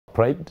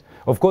bribed.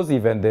 Of course,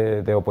 even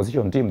the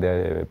opposition team,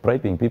 they're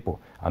bribing people.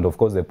 And of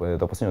course, the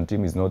opposition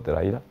team is not the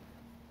Raila.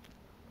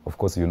 Of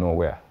course, you know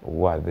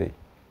who are they?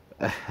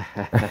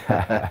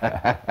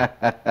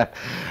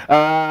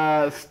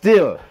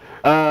 Still,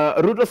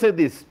 Ruto said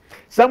this.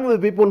 Some of the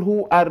people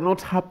who are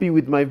not happy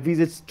with my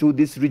visits to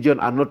this region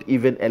are not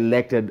even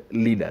elected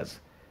leaders.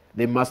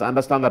 They must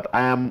understand that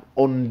I am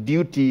on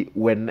duty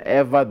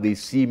whenever they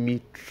see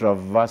me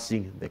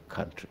traversing the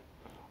country.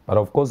 But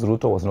of course,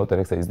 Ruto was not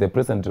elected. It's the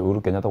President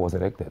Uhuru Kenyatta was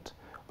elected.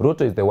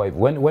 Ruto is the wife.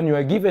 When you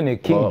are given a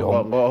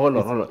kingdom... Hold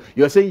on.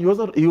 You're saying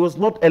he was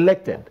not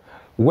elected?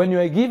 When you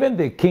are given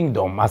the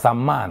kingdom as a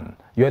man,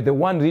 you are the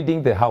one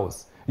leading the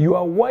house.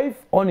 Your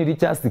wife only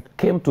just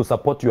came to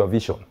support your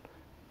vision.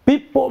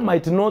 People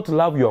might not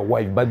love your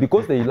wife, but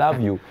because they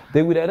love you,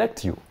 they will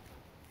elect you.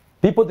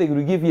 People, they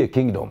will give you a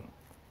kingdom.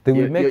 They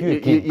will make you a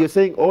king. You're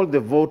saying all the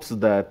votes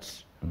that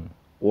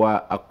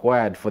were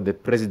acquired for the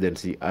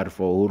presidency are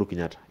for Uhuru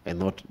Kenyatta,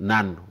 and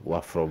none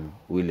were from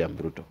William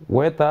Ruto.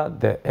 Whether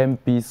the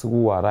MPs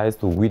who arise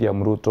to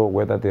William Ruto,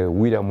 whether the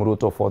William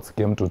Ruto votes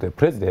came to the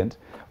president,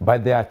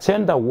 but the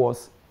agenda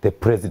was the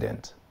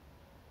president,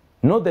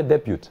 not the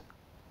deputy.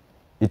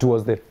 It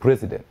was the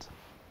president.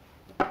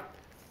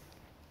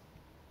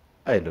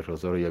 I don't know,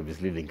 sorry, you're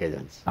misleading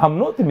Kenyans. I'm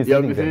not misleading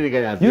You're misleading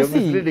Kenyans. You're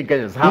misleading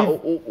Kenyans.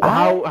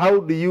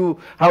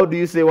 How do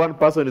you say one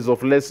person is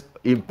of less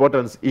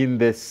importance in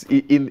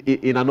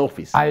an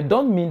office? I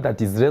don't mean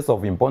that it's less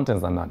of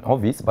importance than an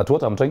office, but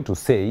what I'm trying to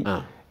say,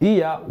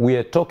 here we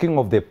are talking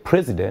of the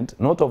president,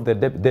 not of the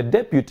deputy. The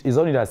deputy is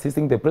only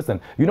assisting the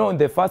president. You know, in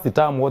the first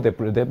term, what the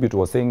deputy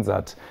was saying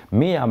that,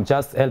 me, I'm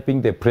just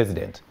helping the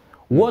president.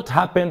 What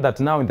happened that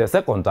now in the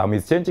second term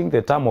is changing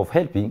the term of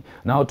helping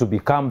now to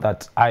become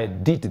that I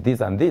did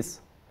this and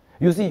this.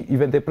 You see,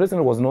 even the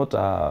president was not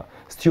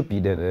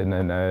stupid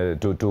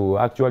to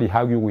actually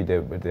argue with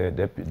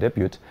the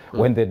deputy.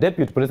 When the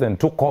deputy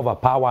president took over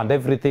power and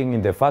everything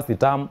in the first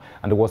term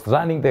and was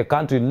running the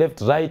country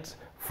left, right,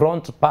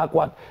 front,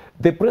 backward,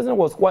 the president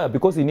was quiet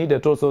because he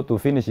needed also to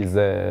finish his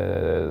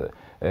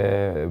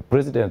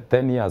president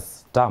 10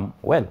 years term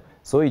well.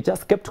 So he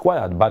just kept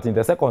quiet, but in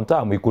the second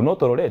term, we could not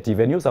tolerate.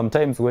 Even you,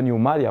 sometimes when you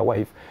marry a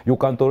wife, you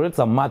can tolerate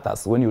some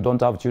matters when you don't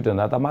have children,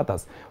 other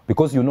matters,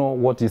 because you know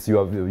what is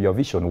your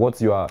vision,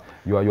 what's your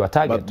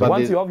target. But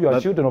once you have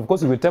your children, of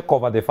course, you will take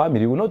over the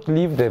family. You will not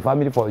leave the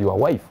family for your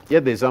wife.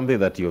 Yeah, there's something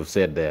that you've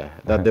said there,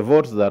 that the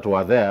votes that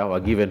were there were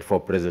given for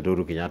President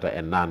Uhuru Kenyatta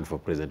and none for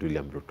President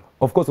William Ruto.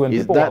 Of course, when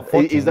people are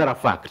voting, is that a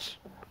fact?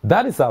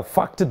 That is a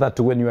fact that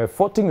when you are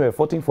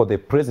voting for the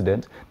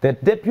president, the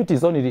deputy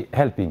is only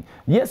helping.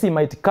 Yes, he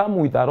might come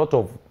with a lot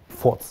of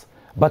votes,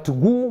 but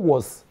who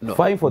was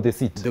vying for the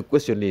seat? The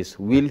question is,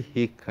 will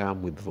he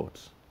come with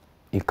votes?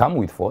 He come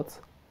with votes.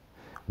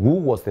 Who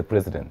was the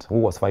president? Who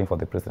was vying for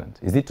the president?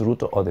 Is it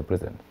Ruto or the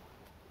president?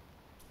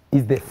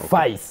 Is the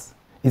vice,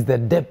 is the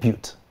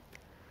deputy.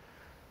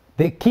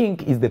 The king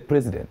is the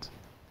president.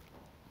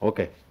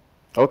 Okay,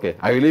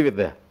 I will leave it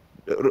there.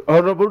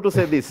 Honorable to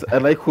say this,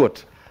 and I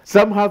quote,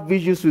 some have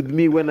issues with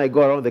me when I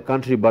go around the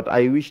country, but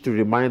I wish to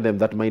remind them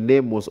that my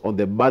name was on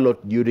the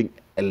ballot during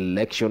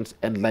elections,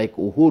 and like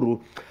Uhuru,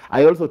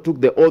 I also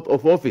took the oath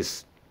of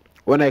office.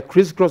 When I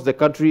crisscross the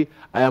country,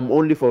 I am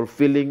only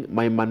fulfilling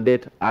my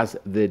mandate as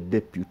the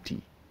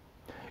deputy.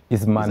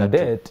 His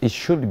mandate, it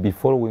should be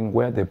following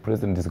where the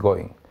president is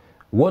going.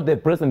 What the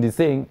president is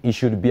saying, he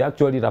should be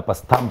actually rubber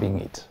stamping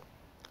it.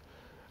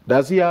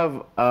 Does he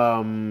have,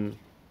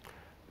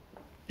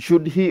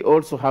 should he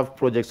also have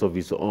projects of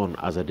his own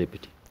as a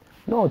deputy?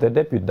 No, the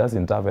deputy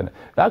doesn't have any.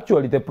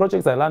 Actually, the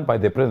projects are run by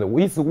the president.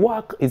 His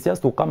work is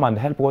just to come and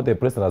help what the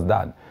president has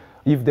done.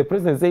 If the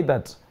president says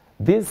that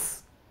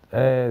this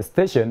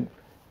station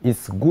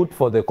is good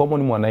for the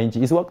common mwananchi,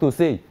 his work to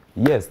say,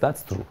 yes,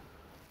 that's true.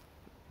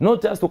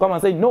 Not just to come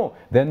and say, no,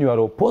 then you are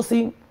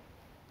opposing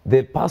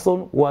the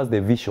person who has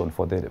the vision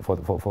for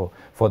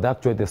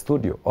the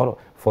studio or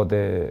for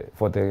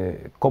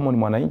the common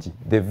mwananchi.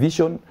 The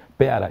vision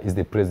bearer is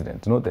the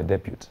president, not the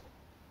deputy.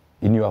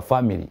 In your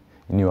family,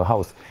 in your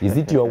house, is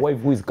it your wife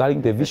who is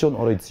carrying the vision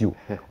or it's you?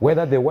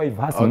 Whether the wife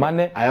has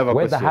money,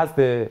 whether has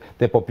the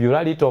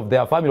popularity of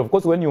their family. Of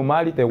course, when you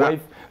marry the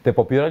wife, the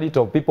popularity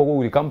of people who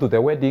will come to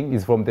the wedding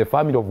is from the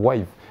family of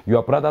wife.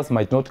 Your brothers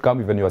might not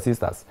come, even your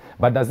sisters.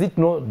 But does it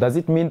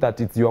mean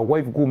that it's your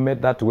wife who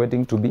made that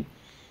wedding to be?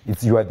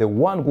 You are the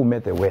one who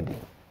made the wedding.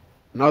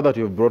 Now that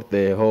you've brought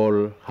the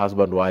whole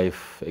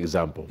husband-wife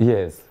example.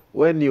 Yes.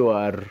 When you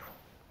are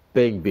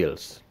paying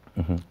bills,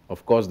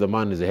 of course, the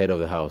man is the head of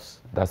the house.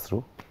 That's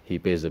true. He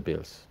pays the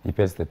bills. He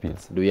pays the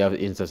bills. Do you have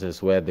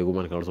instances where the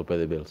woman can also pay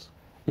the bills?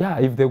 Yeah,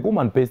 if the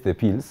woman pays the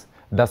bills,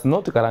 does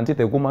not guarantee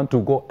the woman to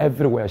go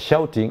everywhere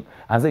shouting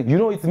and say, you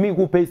know, it's me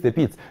who pays the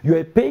bills. You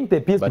are paying the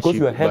bills because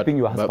you are helping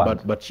your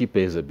husband. But she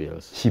pays the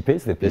bills. She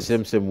pays the bills.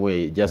 The same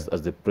way, just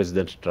as the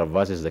president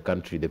traverses the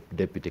country, the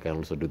deputy can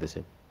also do the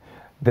same.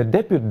 The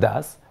deputy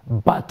does,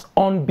 but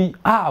on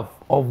behalf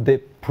of the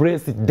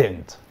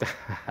president,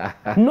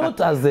 not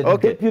as a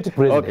deputy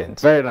president. Okay,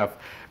 fair enough.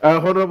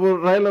 Honorable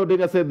Raila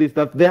Odinga said this,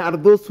 that there are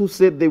those who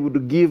said they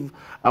would give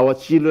our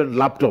children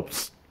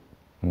laptops.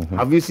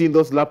 Have you seen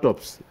those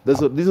laptops? This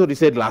is what he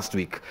said last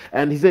week.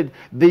 And he said,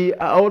 they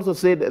also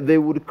said they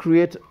would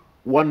create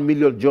 1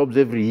 million jobs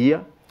every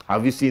year.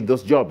 Have you seen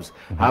those jobs?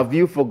 Have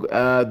you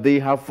they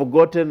have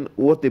forgotten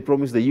what they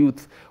promised the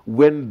youth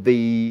when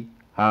they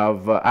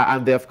have,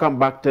 and they have come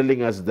back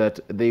telling us that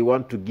they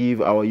want to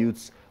give our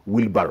youths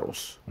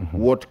wheelbarrows.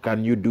 What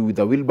can you do with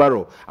a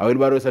wheelbarrow? A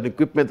wheelbarrow is an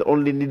equipment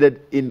only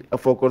needed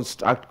for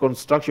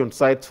construction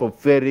sites for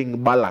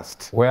ferrying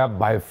ballast.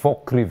 Whereby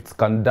forklifts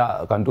can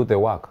do the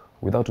work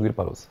without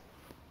wheelbarrows.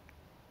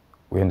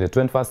 We're in the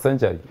 21st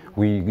century.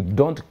 We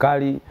don't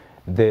carry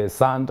the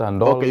sand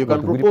and all. Okay, you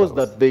can propose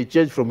that they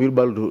change from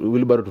wheelbarrow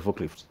to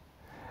forklifts.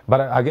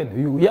 But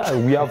again, we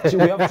have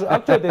actually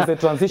there's a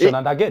transition.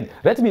 And again,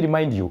 let me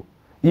remind you,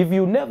 if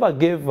you never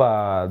gave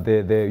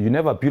you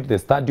never built the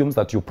stadiums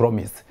that you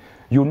promised,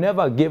 you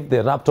never gave the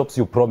laptops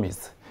you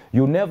promised,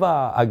 you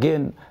never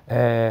again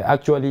there's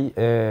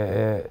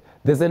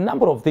a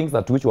number of things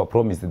that which were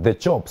promised, the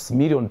jobs,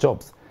 million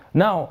jobs.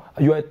 Now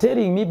you are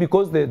telling me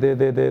because the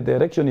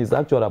election is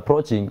actually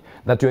approaching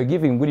that you are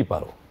giving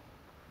wheelbarrow.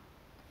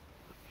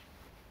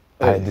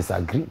 I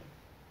disagree.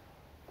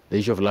 The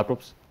issue of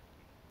laptops?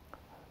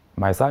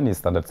 My son is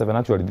standard 7.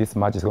 Actually, this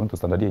March is going to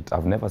standard 8.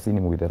 I've never seen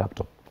him with a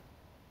laptop.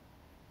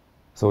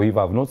 So if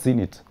I've not seen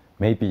it,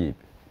 maybe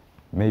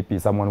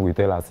someone will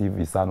tell us if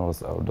his son or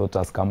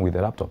daughters come with the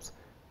laptops.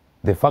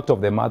 The fact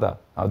of the matter,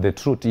 the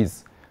truth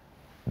is,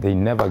 they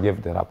never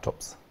gave the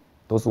laptops.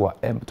 Those were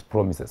empty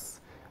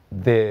promises.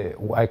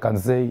 I can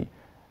say,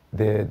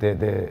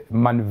 the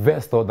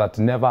manifesto that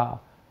never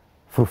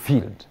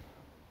fulfilled.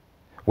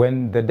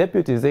 When the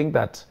deputy is saying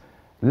that,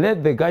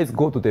 let the guys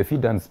go to the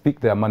field and speak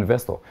their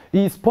manifesto,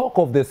 he spoke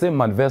of the same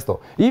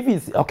manifesto. If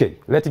it's, okay,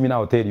 let me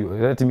now tell you,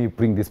 let me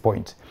bring this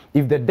point.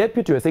 If the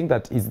deputy was saying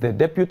that is the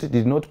deputy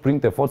did not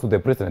bring the fault to the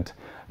president,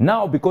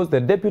 now because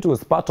the deputy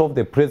was part of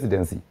the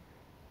presidency,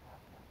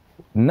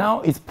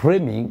 now it's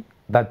framing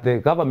that the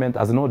government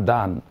has not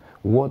done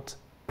what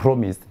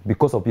promised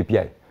because of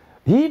PPI.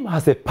 Him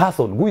as a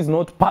person who is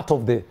not part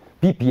of the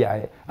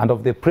PPI and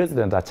of the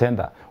president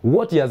agenda,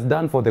 what he has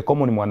done for the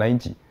common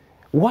mwananchi,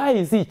 why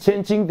is he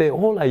changing the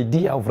whole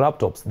idea of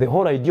laptops, the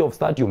whole idea of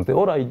stadiums, the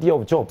whole idea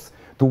of jobs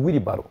to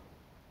wheelbarrow?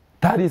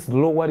 That is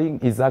lowering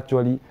his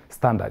actually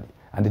standard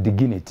and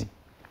dignity.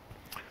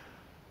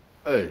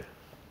 Hey.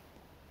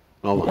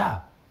 Normal. Yeah.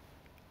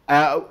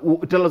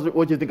 Tell us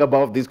what you think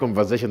about this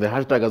conversation. The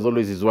hashtag, as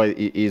always, is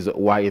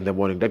why in the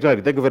morning. Dr.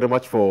 Ari, thank you very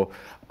much for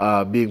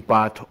being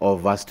part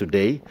of us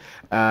today.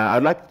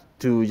 I'd like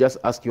to just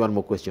ask you one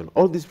more question.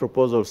 All these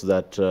proposals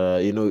that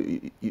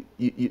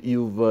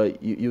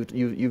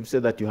you've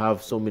said that you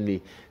have so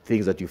many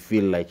things that you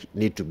feel like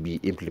need to be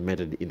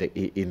implemented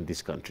in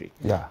this country.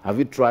 Yeah. Have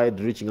you tried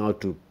reaching out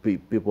to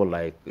people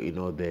like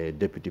the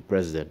deputy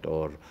president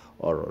or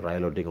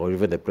Raila Odinga or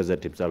even the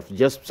president himself,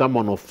 just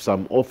someone of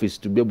some office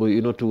to be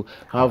able to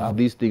have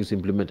these things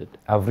implemented?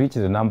 I've reached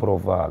a number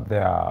of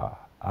their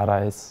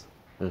RIs.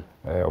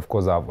 Of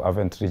course, I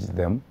haven't reached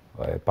them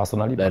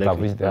personally, but I've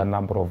reached their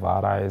number of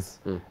RIs,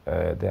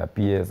 their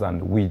peers,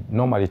 and we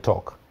normally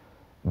talk.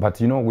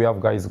 But we have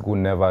guys who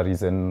never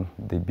reason.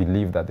 They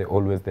believe that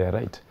they're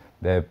right.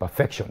 They're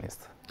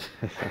perfectionists.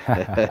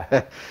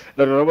 Dr.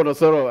 Robert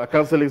Osoro, a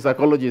counseling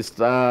psychologist,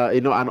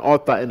 an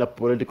author and a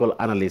political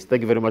analyst.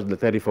 Thank you very much,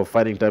 Dr. for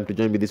finding time to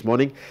join me this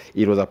morning.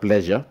 It was a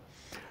pleasure.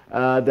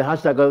 The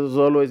hashtag, as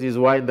always, is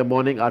Why in the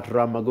Morning at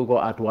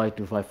Ramagugo at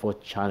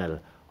Y254 channel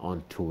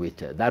on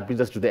Twitter. That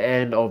brings us to the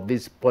end of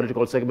this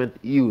political segment,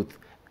 Youth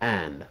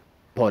and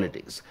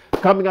Politics.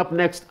 Coming up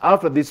next,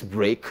 after this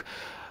break,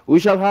 we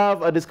shall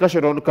have a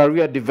discussion on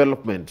career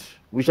development.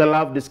 We shall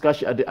have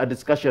a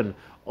discussion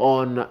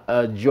on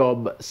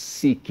job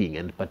seeking,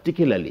 and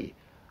particularly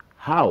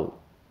how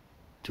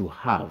to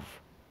have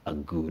a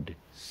good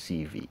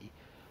CV.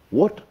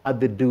 What are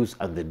the do's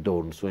and the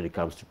don'ts when it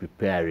comes to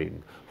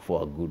preparing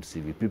for a good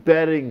CV?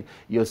 Preparing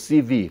your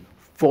CV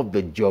for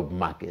the job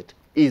market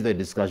is the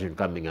discussion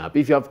coming up.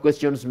 If you have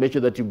questions, make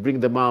sure that you bring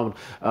them out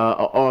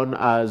on,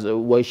 as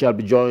we shall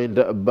be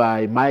joined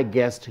by my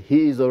guest.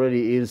 He is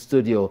already in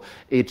studio.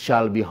 It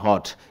shall be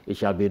hot. It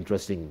shall be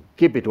interesting.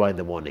 Keep it Why in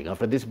the Morning.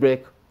 After this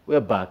break, we're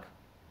back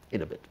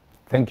in a bit.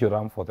 Thank you,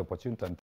 Ram, for the opportunity.